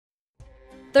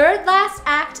Third last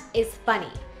act is Funneh.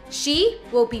 She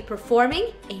will be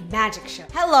performing a magic show.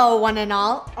 Hello, one and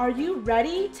all. Are you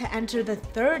ready to enter the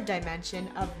third dimension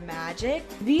of magic?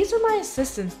 These are my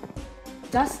assistants,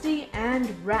 Dusty and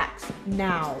Rex.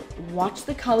 Now, watch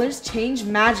the colors change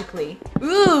magically.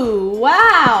 Ooh,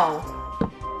 wow!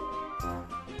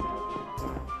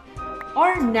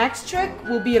 Our next trick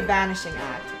will be a vanishing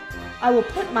act. I will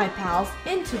put my pals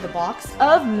into the box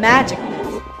of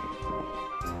magicness.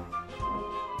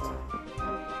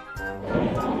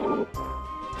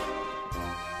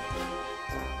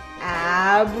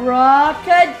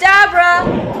 Abracadabra!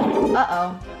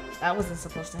 Uh-oh, that wasn't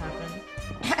supposed to happen.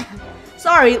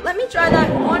 Sorry, let me try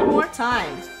that one more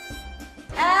time.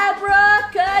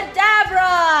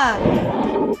 Abracadabra!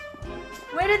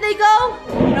 Where did they go?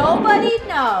 Nobody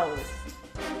knows.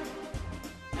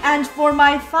 And for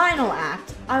my final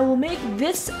act, I will make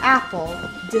this apple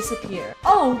disappear.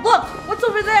 Oh, look! What's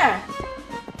over there?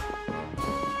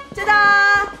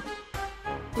 Ta-da!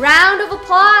 Round of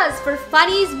applause for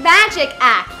Funneh's magic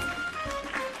act.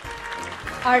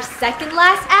 Our second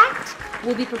last act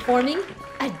will be performing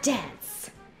a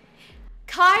dance.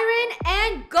 Kyron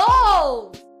and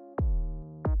Gold!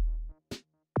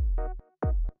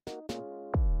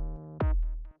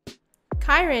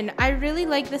 Kyron, I really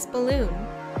like this balloon.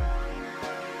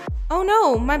 Oh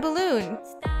no, my balloon.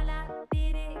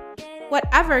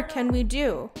 Whatever can we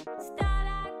do?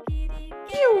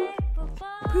 Pew!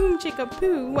 Boom chicka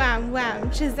poo, wow wow,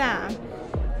 shazam.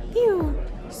 Pew!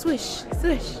 Swish,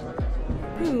 swish.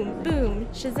 Boom, boom,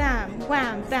 shazam,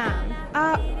 wham, bam.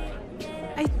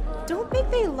 I don't think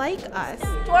they like us.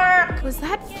 Twerk! Was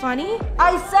that funny?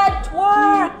 I said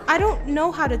twerk! I don't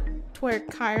know how to twerk,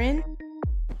 Kyron.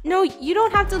 No, you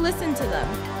don't have to listen to them.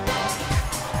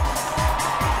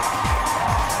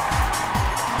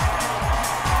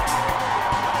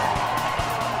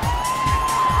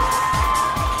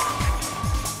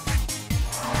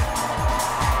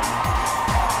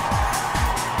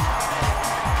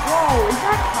 Whoa, is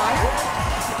that Kyron?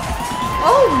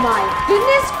 Oh my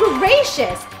goodness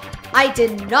gracious! I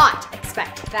did not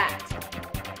expect that.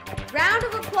 Round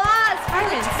of applause for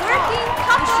the twerking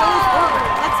couple! The show is over.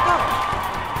 Let's go.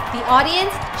 The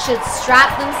audience should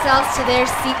strap themselves to their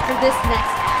seat for this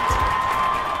next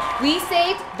act. We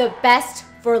saved the best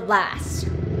for last.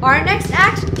 Our next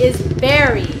act is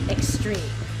very extreme.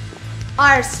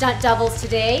 Our stunt doubles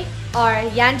today are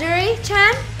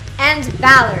Yandere-chan and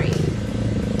Valerie.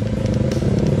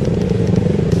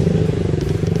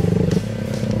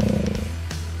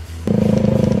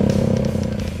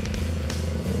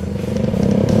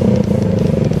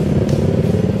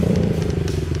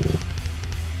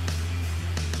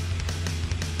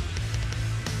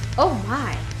 Oh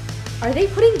my, are they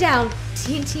putting down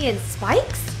TNT and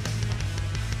spikes?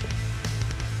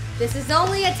 This is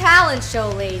only a talent show,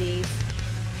 ladies.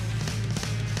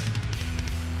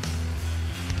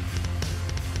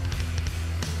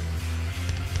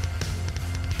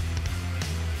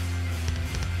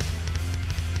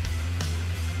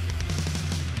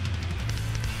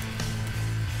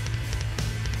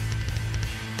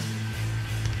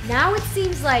 Now it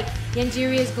seems like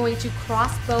Yandere is going to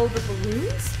crossbow the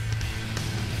balloons.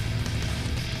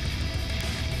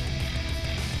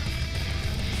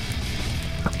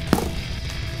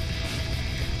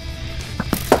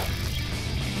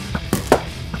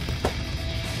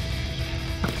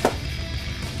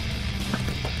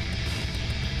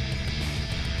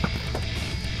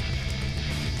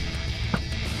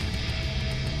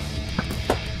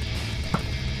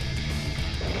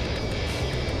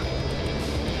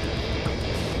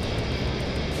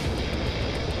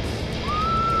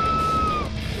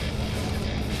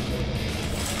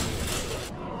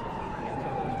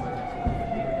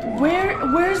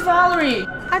 Where's Valerie?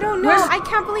 I don't know. I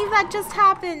can't believe that just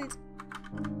happened.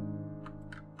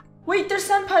 Wait, there's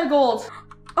Senpai Gold.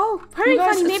 Oh, hurry,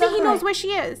 guys, Funneh. it's Maybe he Senpai. knows where she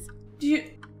is.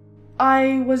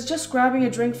 I was just grabbing a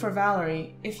drink for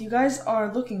Valerie. If you guys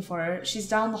are looking for her, she's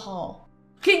down the hall.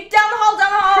 Okay, down the hall,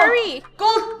 down the hall! Hurry!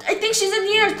 Gold, I think she's in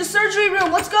here, the surgery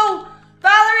room. Let's go!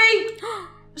 Valerie!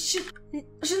 She's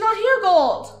not here,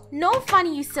 Gold. No,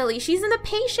 Funneh, you silly. She's in the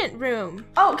patient room.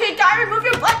 Oh, okay, Kyron, move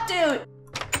your butt, dude.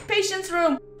 Patient's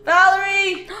room.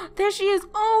 Valerie! There she is.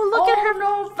 Oh, look at her.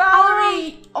 Oh, no,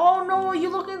 Valerie! Oh, no,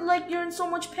 you're looking like you're in so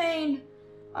much pain.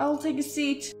 I'll take a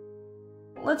seat.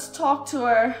 Let's talk to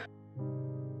her.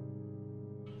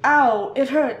 Ow, it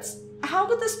hurts. How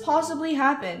could this possibly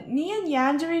happen? Me and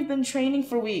Yandere have been training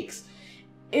for weeks.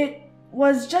 It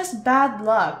was just bad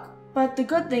luck. But the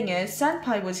good thing is,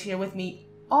 Senpai was here with me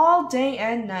all day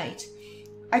and night.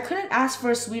 I couldn't ask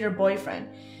for a sweeter boyfriend.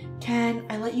 Can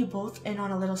I let you both in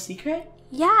on a little secret?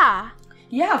 Yeah.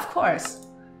 Yeah, of course.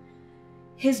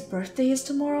 His birthday is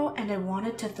tomorrow and I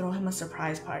wanted to throw him a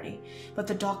surprise party, but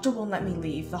the doctor won't let me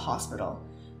leave the hospital.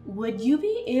 Would you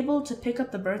be able to pick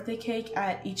up the birthday cake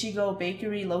at Ichigo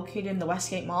Bakery located in the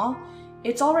Westgate Mall?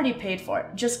 It's already paid for.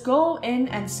 Just go in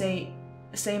and say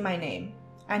my name,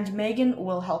 and Megan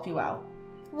will help you out.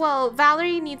 Well,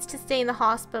 Valerie needs to stay in the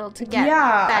hospital to get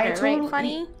better, right,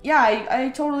 Funneh? Yeah, I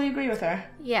totally agree with her.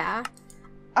 Yeah.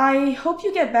 I hope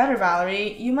you get better,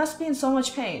 Valerie. You must be in so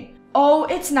much pain. Oh,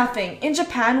 it's nothing. In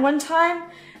Japan one time,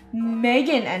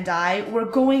 Megan and I were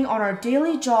going on our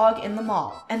daily jog in the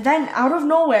mall. And then, out of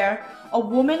nowhere, a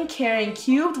woman carrying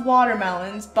cubed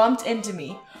watermelons bumped into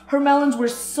me. Her melons were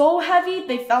so heavy,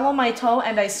 they fell on my toe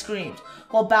and I screamed,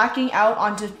 while backing out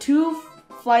onto 2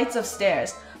 flights of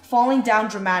stairs, falling down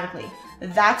dramatically.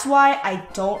 That's why I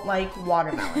don't like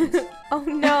watermelons. Oh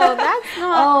no, that's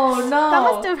not... Oh no. That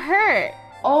must have hurt.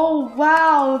 Oh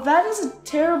wow, that is a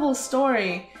terrible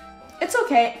story. It's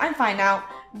okay, I'm fine now.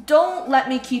 Don't let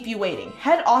me keep you waiting.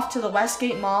 Head off to the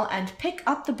Westgate Mall and pick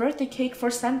up the birthday cake for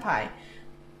Senpai.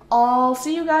 I'll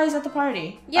see you guys at the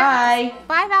party. Yeah. Bye.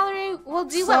 Bye, Valerie. We'll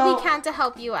do what we can to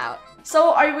help you out.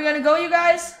 So, are we gonna go, you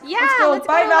guys? Yeah, let's go.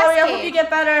 Bye, to Valerie. I Westgate. hope you get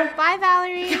better. Bye,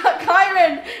 Valerie.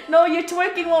 Kyron, no, your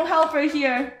twerking won't help her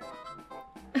here.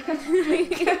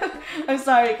 I'm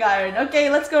sorry, Kyron. Okay,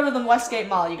 let's go to the Westgate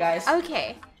Mall, you guys.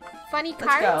 Okay. Funny, Let's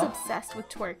Kyron's go. obsessed with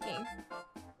twerking.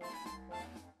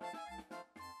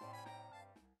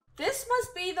 This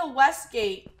must be the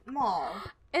Westgate Mall.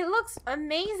 It looks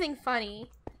amazing, Funny.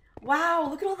 Wow,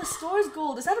 look at all the stores,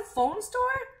 Gold. Is that a phone store?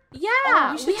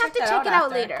 Yeah, we we have to check check that it out out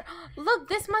after. later. Look,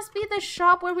 this must be the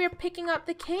shop where we're picking up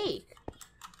the cake.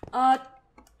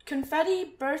 Confetti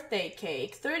birthday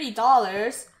cake,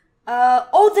 $30.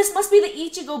 Oh, this must be the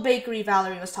Ichigo Bakery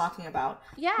Valerie was talking about.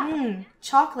 Yeah.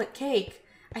 Chocolate cake.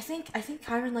 I think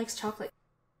Kyron likes chocolate.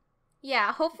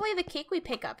 Yeah, hopefully the cake we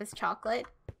pick up is chocolate.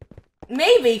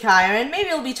 Maybe, Kyron. Maybe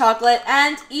it'll be chocolate.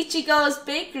 And Ichigo's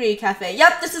Bakery Cafe.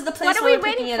 Yep, this is the place What are where we we're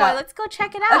waiting picking for? it up. Let's go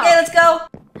check it out. Okay, let's go.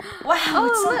 Wow, Oh,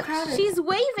 it's so look, crowded. she's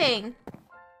waving.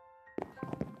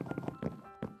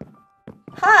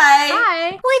 Hi.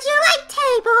 Hi. Would you like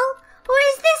table?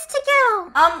 Where's this to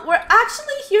go? We're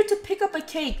actually here to pick up a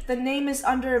cake. The name is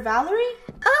under Valerie.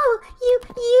 Oh, you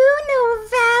know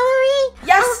Valerie?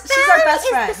 Yes, oh, she's our best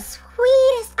Valerie friend. is the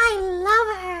sweetest. I love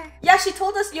her. Yeah, she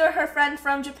told us you're her friend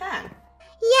from Japan.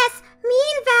 Yes, me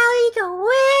and Valerie go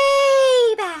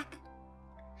way back.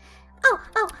 Oh,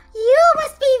 you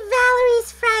must be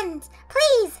Valerie's friend.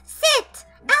 Please, sit.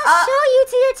 I'll show you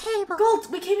to your table. Gold,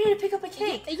 we came here to pick up a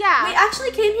cake. Yeah. We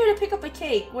actually came here to pick up a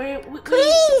cake.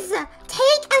 Please,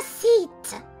 take a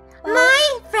seat.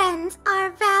 My friends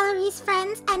are Valerie's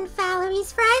friends, and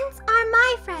Valerie's friends are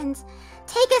my friends.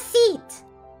 Take a seat.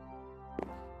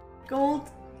 Gold,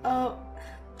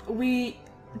 we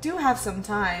do have some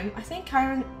time. I think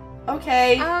Kyron...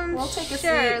 Okay, we'll take a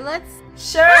seat.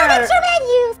 Sure. I'll get your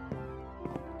menus.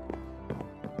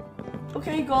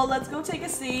 Okay, Gold, let's go take a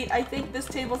seat. I think this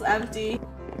table's empty.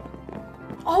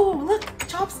 Oh, look,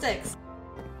 chopsticks.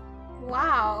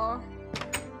 Wow.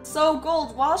 So,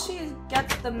 Gold, while she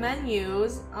gets the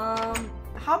menus, how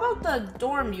about the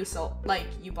dorm you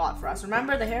bought for us?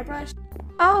 Remember the hairbrush?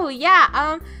 Oh,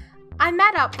 yeah. I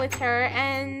met up with her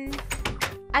and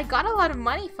I got a lot of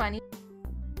money, Funny.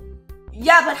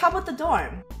 Yeah, but how about the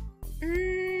dorm?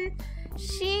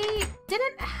 She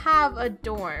didn't have a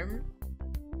dorm.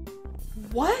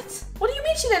 What? What do you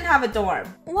mean she didn't have a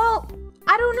dorm? Well,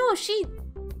 I don't know. She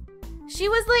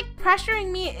was like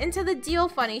pressuring me into the deal,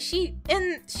 Funny. She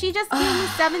just gave me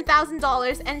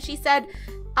 $7,000 and she said,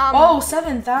 oh,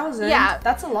 7,000? Yeah.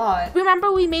 That's a lot.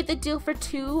 Remember we made the deal for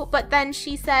 2, but then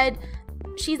she said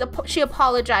she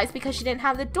apologized because she didn't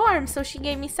have the dorm, so she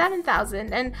gave me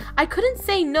 7,000 and I couldn't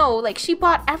say no. Like, she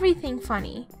bought everything,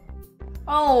 Funny.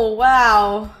 Oh,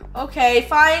 wow. Okay,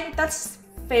 fine. That's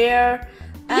fair.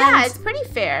 Yeah, it's pretty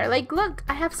fair. Like, look,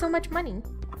 I have so much money.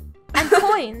 And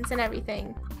coins and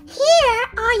everything. Here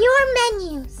are your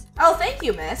menus. Oh, thank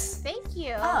you, miss. Thank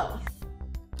you. Oh.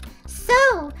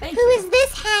 So, Thank who you. is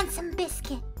this handsome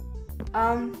biscuit?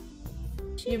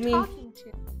 You mean Talking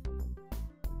to?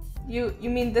 you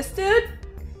mean this dude?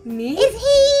 Me? Is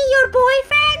he your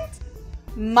boyfriend?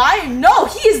 No,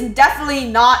 he is definitely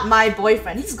not my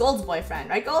boyfriend. He's Gold's boyfriend,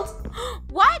 right, Gold?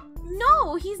 What?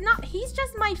 No, he's not. He's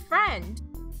just my friend.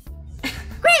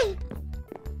 Great.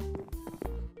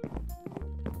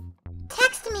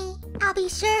 Text me. I'll be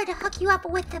sure to hook you up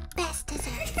with the best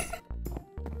desserts.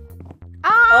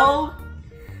 Oh,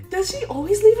 does she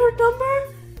always leave her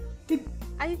number?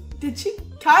 Did she?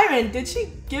 Kyron, did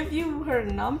she give you her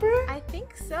number? I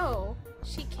think so.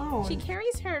 She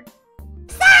carries her.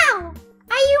 So, are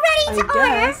you ready to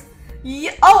order?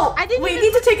 Yeah. Oh, I didn't we even need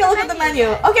to look take a at look the at the menu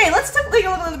menu. yet. Okay, let's take a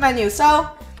look at the menu. So,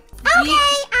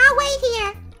 Okay, I'll wait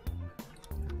here.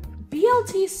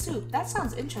 BLT soup. That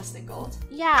sounds interesting, Gold.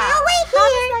 Yeah. I'll wait How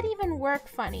here. does that even work,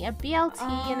 Funneh? A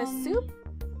BLT in a soup?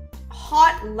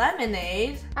 Hot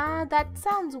lemonade, That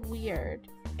sounds weird.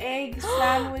 egg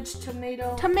sandwich,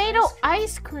 tomato. Tomato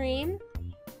ice cream?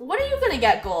 What are you gonna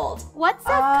get, Gold? What's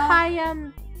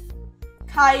a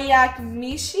Kayak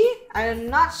mishi? I'm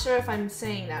not sure if I'm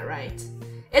saying that right.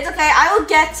 It's okay. I will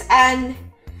get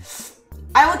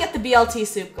the BLT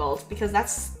soup, Gold, because that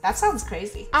sounds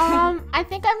crazy. I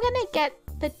think I'm gonna get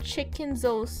the chicken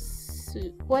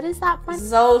zosui. What is that one?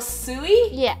 Zosui?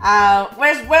 Yeah.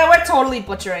 We're totally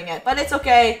butchering it, but it's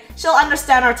okay. She'll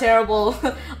understand our terrible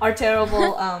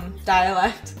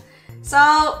dialect.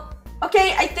 So,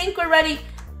 okay, I think we're ready.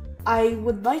 I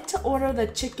would like to order the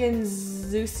chicken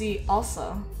zosui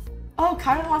also. Oh,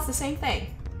 Kyron wants the same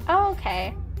thing. Oh,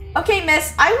 okay. Okay,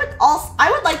 miss, I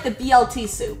would like the BLT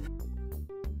soup.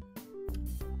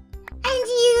 And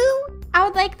you? I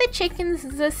would like the chicken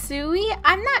zosui.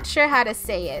 I'm not sure how to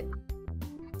say it.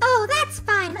 Oh, that's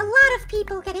fine. A lot of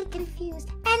people get it confused.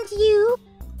 And you?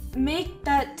 Make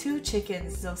that 2 chicken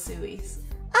zosuis.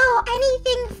 Oh,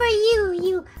 anything for you,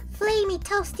 you flamey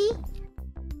toasty.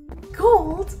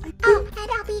 Gold? Oh,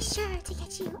 and I'll be sure to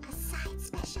get you a side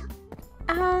special.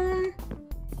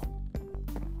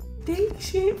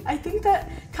 I think that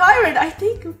Kyron, I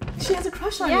think she has a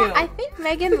crush on you. Yeah, I think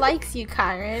Megan likes you,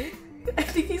 Kyron. I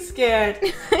think he's scared.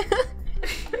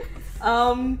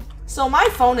 So my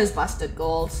phone is busted,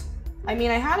 Gold. I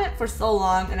mean, I had it for so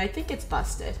long, and I think it's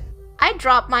busted. I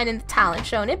dropped mine in the talent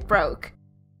show and it broke.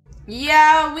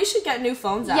 Yeah, we should get new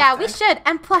phones after. Yeah, we should.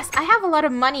 And plus, I have a lot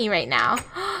of money right now.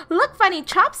 Look, Funneh,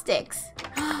 chopsticks.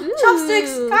 Ooh.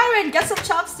 Chopsticks! Kyron, get some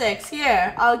chopsticks.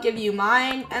 Here, I'll give you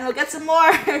mine, and we'll get some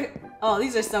more. Oh,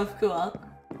 these are so cool.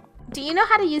 Do you know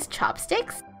how to use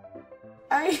chopsticks?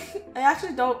 I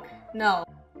actually don't know.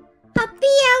 A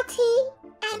BLT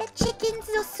and a chicken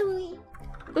zosui.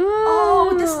 Ooh.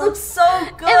 Oh, this looks so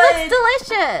good. It looks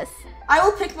delicious. I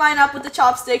will pick mine up with the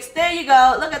chopsticks. There you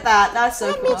go. Look at that. That's so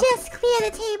Let cool. me just clear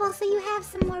the table so you have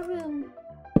some more room.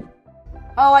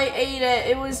 Oh, I ate it.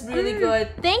 It was really good.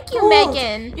 Thank you, Gold,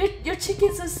 Megan. Your chicken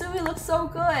zosui looks so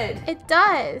good. It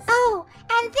does. Oh,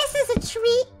 and this is a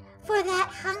treat for that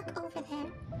hunk over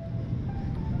there.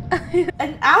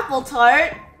 An apple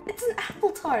tart? It's an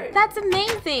apple tart. That's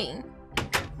amazing.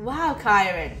 Wow,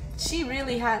 Kyron. She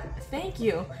really had. Thank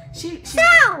you. She. So,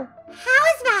 how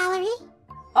is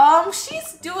Valerie?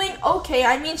 She's doing okay.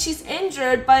 I mean, she's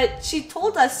injured, but she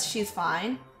told us she's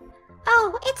fine.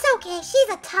 Oh, it's okay. She's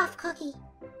a tough cookie.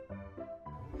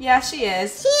 Yeah, she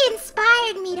is. She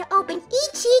inspired me to open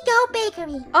Ichigo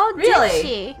Bakery. Oh, Really? did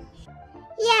she?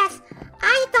 Yes,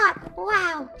 I thought,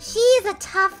 wow, she's a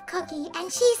tough cookie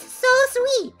and she's so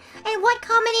sweet. And what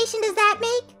combination does that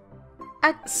make?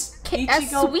 A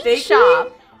Ichigo sweet Bakery?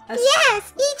 shop.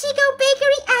 Yes, Ichigo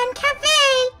Bakery and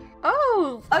Cafe.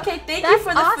 Oh, Okay, thank you that's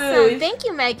for the awesome. food. Thank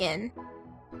you, Megan.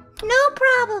 No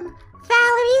problem.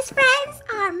 Valerie's friends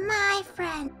are my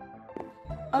friends.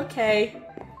 Okay.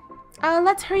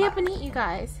 Let's hurry up and eat, you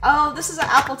guys. Oh, this is an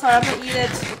apple tart. I'm gonna eat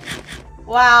it.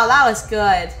 Wow, that was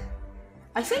good.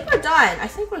 I think we're done. I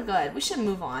think we're good. We should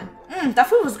move on. That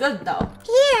food was good though.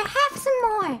 Here, have some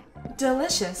more.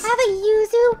 Delicious. Have a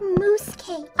yuzu mousse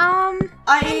cake. And a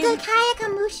I'm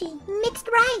kayakamushi mixed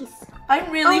rice.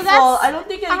 really Oh, full. that's- I don't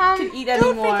think I can eat Don't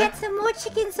anymore. forget some more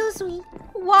chicken so sweet.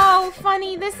 Whoa,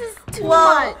 Funneh, this is too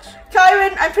Well, much.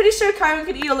 Kyron, I'm pretty sure Kyron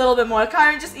could eat a little bit more.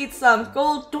 Kyron, just eat some.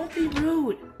 Gold, don't be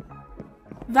rude.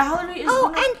 Valerie is Oh,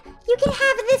 one of- and you can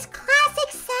have this classic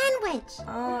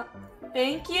sandwich.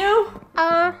 Thank you.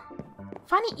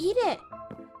 Funneh, eat it.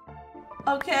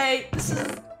 Okay, this is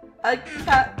a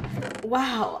cat.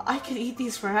 Wow, I could eat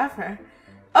these forever.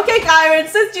 Okay, Kyron,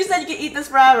 since you said you could eat this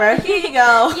forever, here you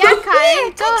go. Yeah, Kyron, Here, go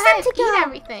take some ahead, to eat go.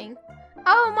 everything.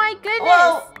 Oh my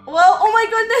goodness. Well, oh my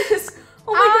goodness.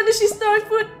 Oh my goodness, she's throwing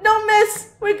food. No, miss,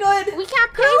 we're good. We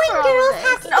can't pay Growing for all girls of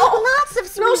have this. to eat lots of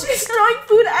No, sweets. she's throwing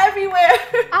food everywhere.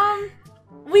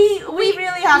 We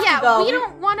really have to go. We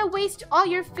don't want to waste all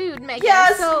your food, Megan.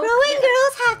 Yes, So, Growing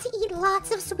girls have to eat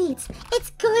lots of sweets. It's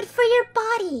good for your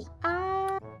body.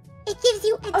 It gives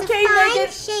you a Okay, defined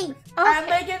Megan. shape. okay.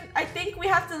 Megan, I think we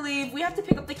have to leave. We have to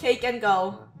pick up the cake and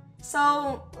go.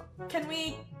 So, can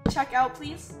we check out,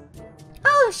 please?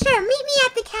 Oh, sure. Meet me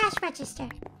at the cash register.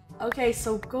 Okay,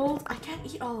 so Gold, I can't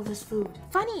eat all of this food.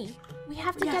 Funneh, we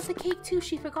have to Yes. get the cake too.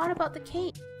 She forgot about the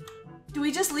cake. Do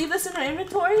we just leave this in our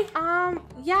inventory?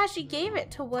 Yeah, she gave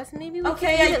it to us. Maybe we can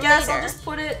Okay, eat I it guess later.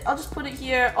 I'll just put it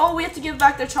here. Oh, we have to give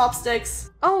back their chopsticks.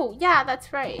 Oh, yeah,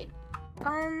 that's right.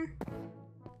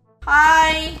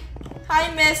 Hi,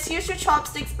 miss. Here's your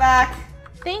chopsticks back.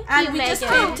 Thank And you, we Megan. just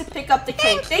came to pick up the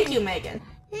cake. Thank you, Megan.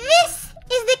 This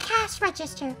is the cash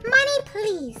register. Money,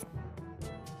 please.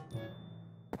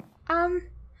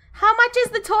 How much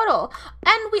is the total?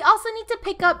 And we also need to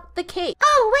pick up the cake.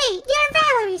 Oh, wait, you're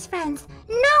Valerie's friends.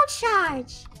 No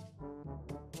charge.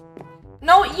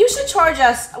 No, you should charge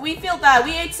us. We feel bad.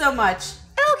 We ate so much.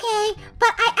 Okay,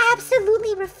 but I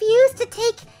absolutely refuse to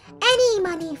take any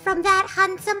money from that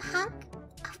handsome hunk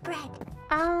of bread.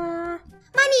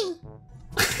 Money.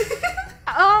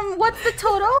 What's the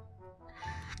total?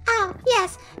 Oh,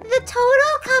 yes, the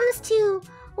total comes to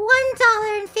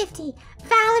 $1.50.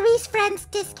 Valorie's friends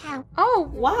discount. Oh,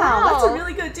 Wow, that's a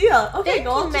really good deal. Okay, Thank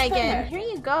Gold, you, just pay Megan. her. Here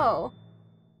you go.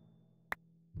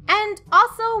 And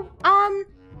also,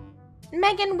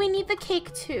 Megan, we need the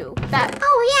cake too.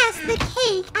 Oh, yes, the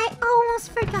cake. I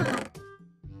almost forgot.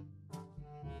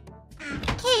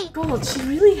 Cake. Gold,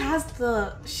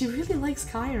 she really likes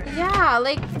Kyron. Yeah,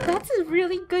 like, that's a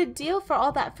really good deal for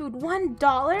all that food.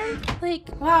 $1? Like,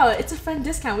 Wow, it's a friend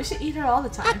discount. We should eat her all the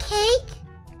A time. cake.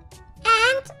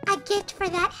 And a gift for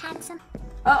that handsome.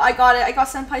 Oh, I got it. I got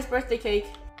Senpai's birthday cake.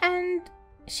 and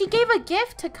she gave a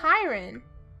gift to Kyron.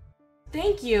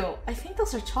 Thank you. I think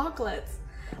those are chocolates.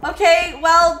 Okay,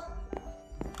 well,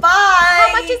 bye.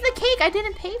 How much is the cake? I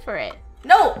didn't pay for it.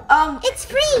 No, It's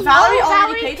free. Valerie Oh,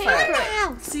 already Valerie paid paid for for it. it.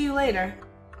 House. See you later.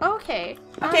 Okay.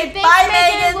 Okay, thanks, bye,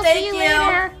 Megan. We'll Thank see you you.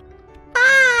 later.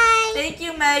 Bye. Thank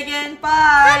you, Megan. Come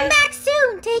Bye. back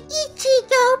soon to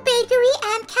Ichigo Bakery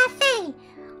and Cafe.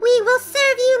 We will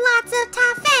serve you lots of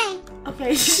taffy. Okay,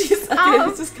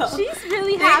 let's just go. She's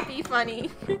really happy, Funny.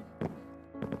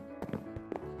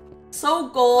 So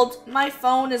Gold, my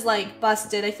phone is like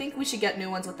busted. I think we should get new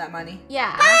ones with that money.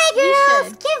 Yeah. Bye, we girls.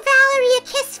 should. Give Valerie a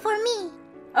kiss for me.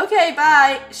 Okay,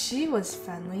 bye. She was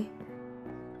friendly.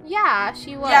 Yeah,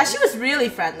 she was. Yeah, she was really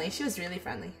friendly. She was really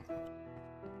friendly.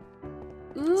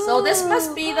 So this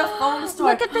must be the phone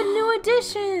store. Look at the new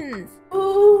additions.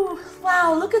 Ooh,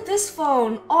 wow, look at this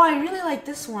phone. Oh, I really like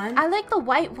this one. I like the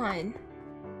white one.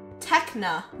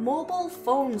 Tecna, mobile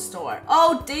phone store.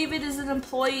 Oh, David is an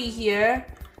employee here.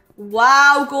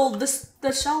 Wow, Gold,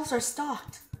 the shelves are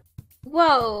stocked.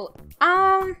 Whoa.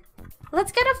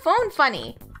 Let's get a phone,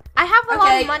 Funny. I have a lot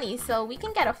Okay. of money, so we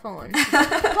can get a phone.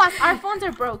 Plus, our phones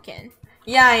are broken.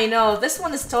 Yeah, I know. This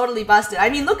one is totally busted. I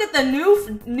mean, look at the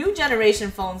new generation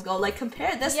phones, Gold. Like,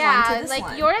 compare this one to this like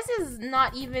one. yours is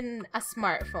not even a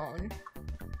smartphone.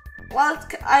 Well,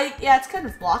 it's kind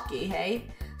of blocky, hey?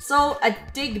 So, a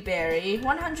Digberry,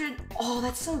 100... Oh,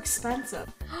 that's so expensive.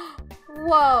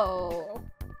 Whoa.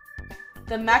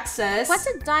 The Mexus... What's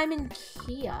a diamond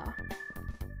Kia?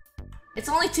 It's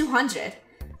only 200.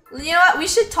 You know what? We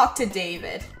should talk to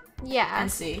David Yeah. and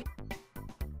see.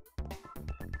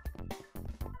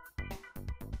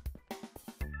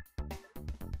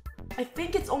 I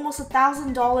think it's almost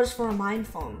 $1,000 for a mine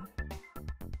phone.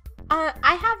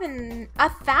 I have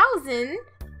 1,000,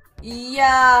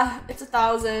 Yeah, it's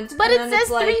 1,000. but and it then says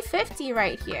it's like, 350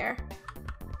 right here.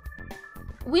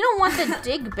 We don't want the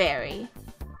Digberry.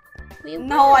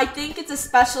 No, I think it's a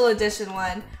special edition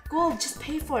one. Gold, just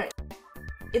pay for it.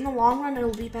 In the long run,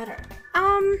 it'll be better.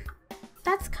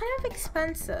 That's kind of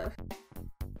expensive.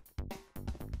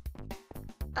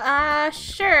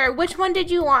 Sure. Which one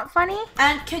did you want, Funny?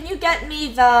 And can you get me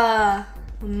the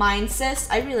Mindsys?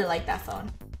 I really like that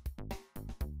phone.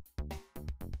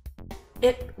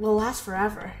 It will last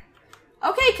forever.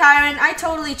 Okay, Kyron, I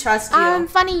totally trust you.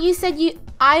 Funny, you said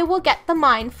I will get the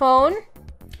Mind phone.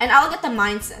 And I'll get the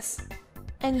Mindsys.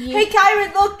 And you... Hey,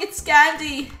 Kyron, look, it's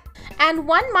Scandi. And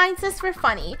one Mindsys for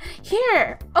Funny.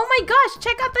 Here. Oh my gosh,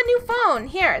 check out the new phone.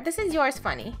 Here, this is yours,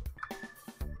 Funny.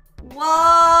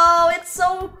 Whoa, it's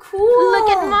so cool. Look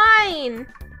at mine.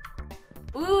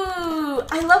 Ooh,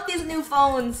 I love these new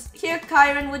phones. Here,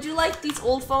 Kyron, would you like these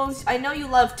old phones? I know you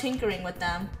love tinkering with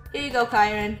them. Here you go,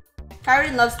 Kyron.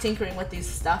 Kyron loves tinkering with these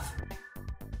stuff.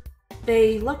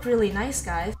 They look really nice,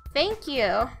 guys. Thank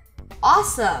you.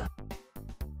 Awesome.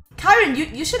 Kyron,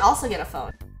 you should also get a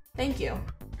phone. Thank you.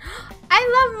 I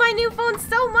love my new phone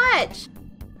so much.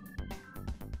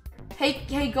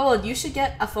 Hey, Gold, you should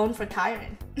get a phone for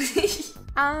Kyron.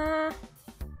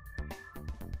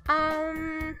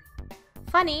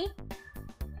 Funny.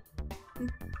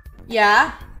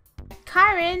 Yeah?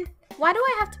 Kyron, why do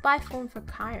I have to buy a phone for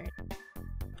Kyron?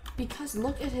 Because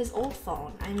look at his old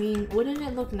phone. I mean, wouldn't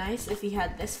it look nice if he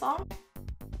had this phone?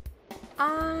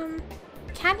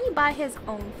 Can he buy his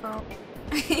own phone?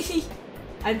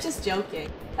 I'm just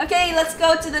joking. Okay, let's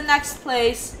go to the next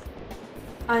place.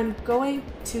 I'm going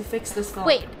to fix this phone.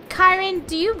 Wait, Kyron,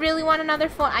 do you really want another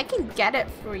phone? I can get it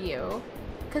for you.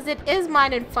 Because it is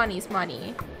mine and Funneh's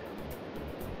money.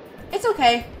 It's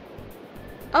okay.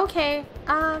 Okay,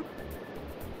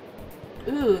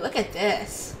 Ooh, look at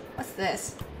this. What's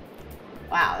this?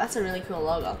 Wow, that's a really cool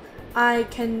logo. I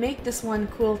can make this one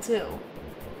cool too.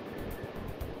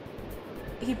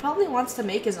 He probably wants to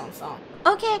make his own phone.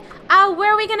 okay,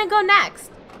 where are we gonna go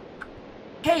next?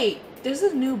 Hey, there's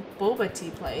a new boba tea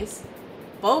place.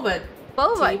 Boba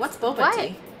Boba tea? What's boba what?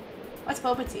 tea? What's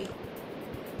boba tea?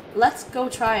 Let's go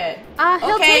try it.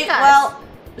 He'll okay, take us. well,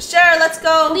 sure, let's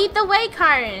go. Lead the way,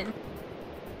 Kyron.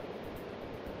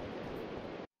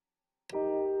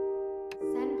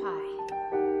 Senpai.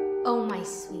 Oh, my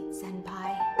sweet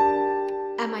Senpai.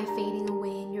 Am I fading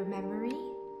away in your memory?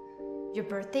 Your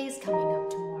birthday is coming up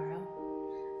tomorrow,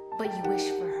 but you wish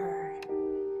for her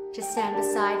to stand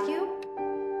beside you?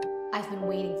 I've been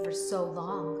waiting for so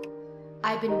long.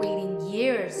 I've been waiting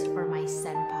years for my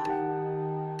Senpai.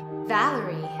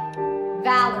 Valerie.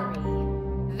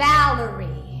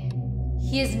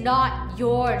 He is not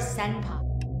your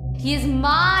Senpai. He is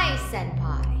my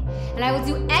Senpai, and I will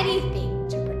do anything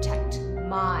to protect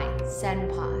my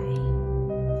Senpai.